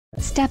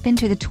Step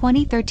into the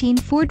 2013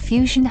 Ford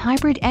Fusion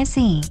Hybrid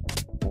SE.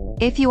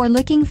 If you are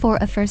looking for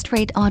a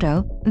first-rate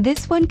auto,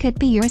 this one could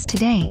be yours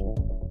today.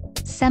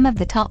 Some of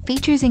the top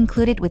features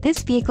included with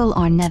this vehicle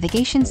are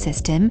navigation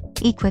system,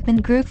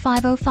 equipment group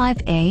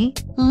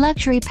 505A,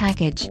 luxury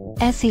package,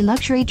 SE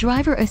luxury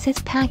driver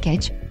assist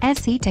package,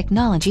 SE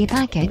technology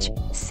package,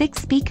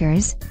 6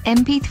 speakers,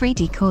 MP3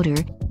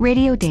 decoder,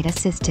 radio data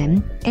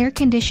system, air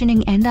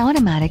conditioning and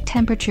automatic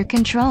temperature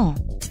control.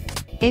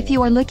 If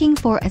you are looking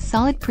for a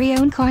solid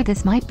pre-owned car,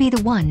 this might be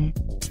the one.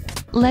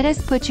 Let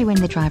us put you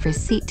in the driver's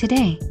seat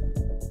today.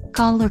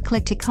 Call or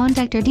click to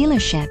contact our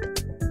dealership.